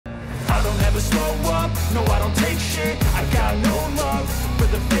never slow up, no I don't take shit. I got no love for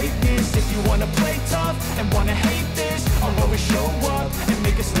the fakeness. If you wanna play tough and wanna hate this, I'll always show up and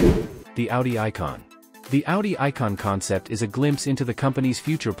make a stand. The Audi Aicon. The Audi Aicon concept is a glimpse into the company's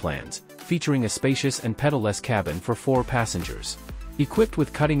future plans, featuring a spacious and pedal-less cabin for 4 passengers. Equipped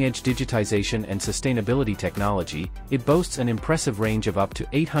with cutting-edge digitization and sustainability technology, it boasts an impressive range of up to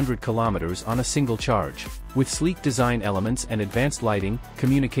 800 kilometers on a single charge. With sleek design elements and advanced lighting,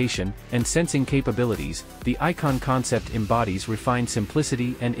 communication, and sensing capabilities, the Aicon concept embodies refined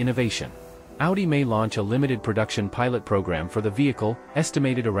simplicity and innovation. Audi may launch a limited production pilot program for the vehicle,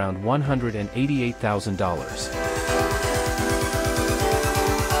 estimated around $188,000.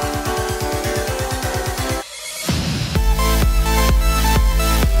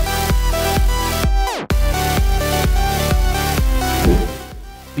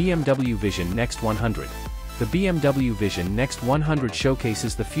 BMW Vision Next 100. The BMW Vision Next 100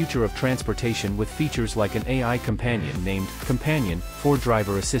 showcases the future of transportation with features like an AI companion named Companion for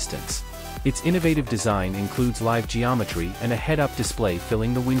driver assistance. Its innovative design includes live geometry and a head-up display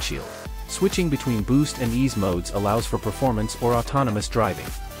filling the windshield. Switching between boost and ease modes allows for performance or autonomous driving.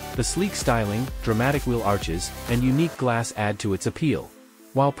 The sleek styling, dramatic wheel arches, and unique glass add to its appeal.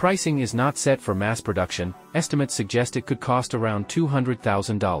 While pricing is not set for mass production, estimates suggest it could cost around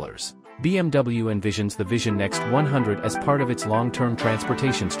 $200,000. BMW envisions the Vision Next 100 as part of its long-term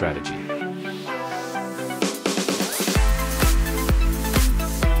transportation strategy.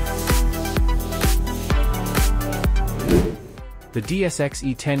 The DSX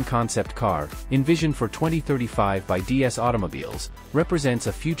E10 concept car, envisioned for 2035 by DS Automobiles, represents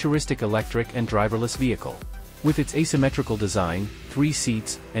a futuristic electric and driverless vehicle. With its asymmetrical design, 3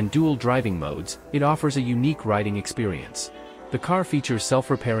 seats, and dual driving modes, it offers a unique riding experience. The car features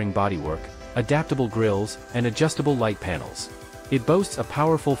self-repairing bodywork, adaptable grilles, and adjustable light panels. It boasts a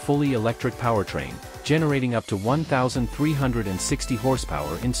powerful fully electric powertrain, generating up to 1,360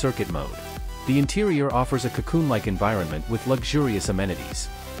 horsepower in circuit mode. The interior offers a cocoon-like environment with luxurious amenities.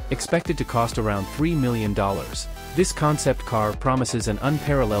 Expected to cost around $3 million, this concept car promises an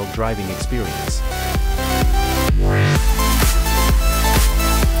unparalleled driving experience.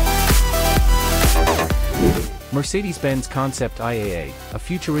 Mercedes-Benz Concept IAA, a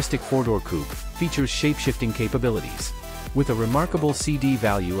futuristic 4-door coupe, features shape-shifting capabilities. With a remarkable CD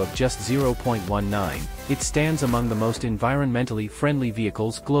value of just 0.19, it stands among the most environmentally friendly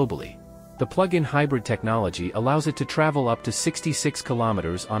vehicles globally. The plug-in hybrid technology allows it to travel up to 66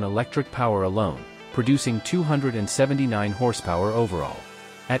 kilometers on electric power alone, producing 279 horsepower overall.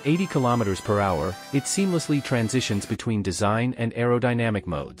 At 80 kilometers per hour, it seamlessly transitions between design and aerodynamic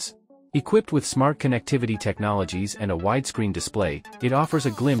modes. Equipped with smart connectivity technologies and a widescreen display, it offers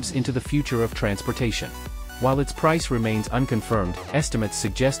a glimpse into the future of transportation. While its price remains unconfirmed, estimates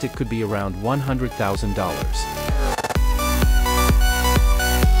suggest it could be around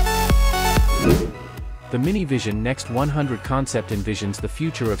 $100,000. The Mini Vision Next 100 concept envisions the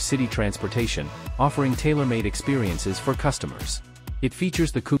future of city transportation, offering tailor-made experiences for customers. It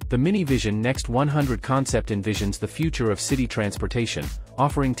features the coupe. The Mini Vision Next 100 concept envisions the future of city transportation,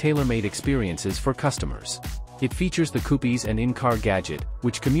 offering tailor-made experiences for customers. It features the coupes and in-car gadget,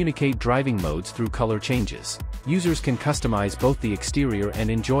 which communicate driving modes through color changes. Users can customize both the exterior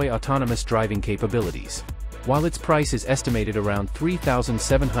and enjoy autonomous driving capabilities. While its price is estimated around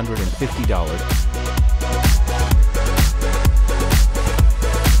 $3,750.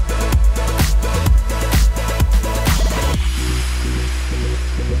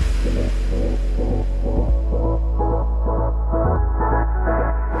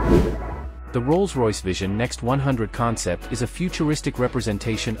 The Rolls-Royce Vision Next 100 concept is a futuristic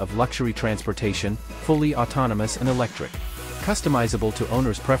representation of luxury transportation, fully autonomous and electric. Customizable to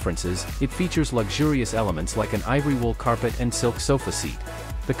owners' preferences, it features luxurious elements like an ivory wool carpet and silk sofa seat.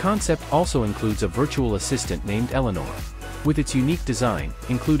 The concept also includes a virtual assistant named Eleanor. With its unique design,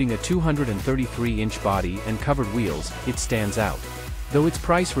 including a 233-inch body and covered wheels, it stands out. Though its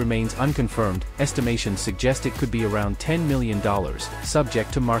price remains unconfirmed, estimations suggest it could be around $10 million,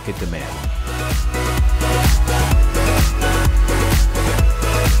 subject to market demand.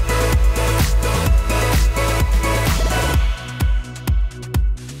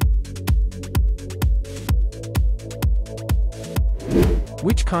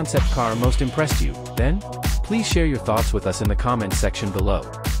 Which concept car most impressed you, then? Please share your thoughts with us in the comments section below.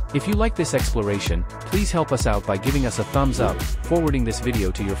 If you like this exploration, please help us out by giving us a thumbs up, forwarding this video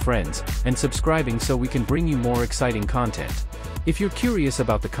to your friends, and subscribing so we can bring you more exciting content. If you're curious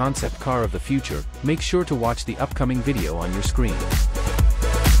about the concept car of the future, make sure to watch the upcoming video on your screen.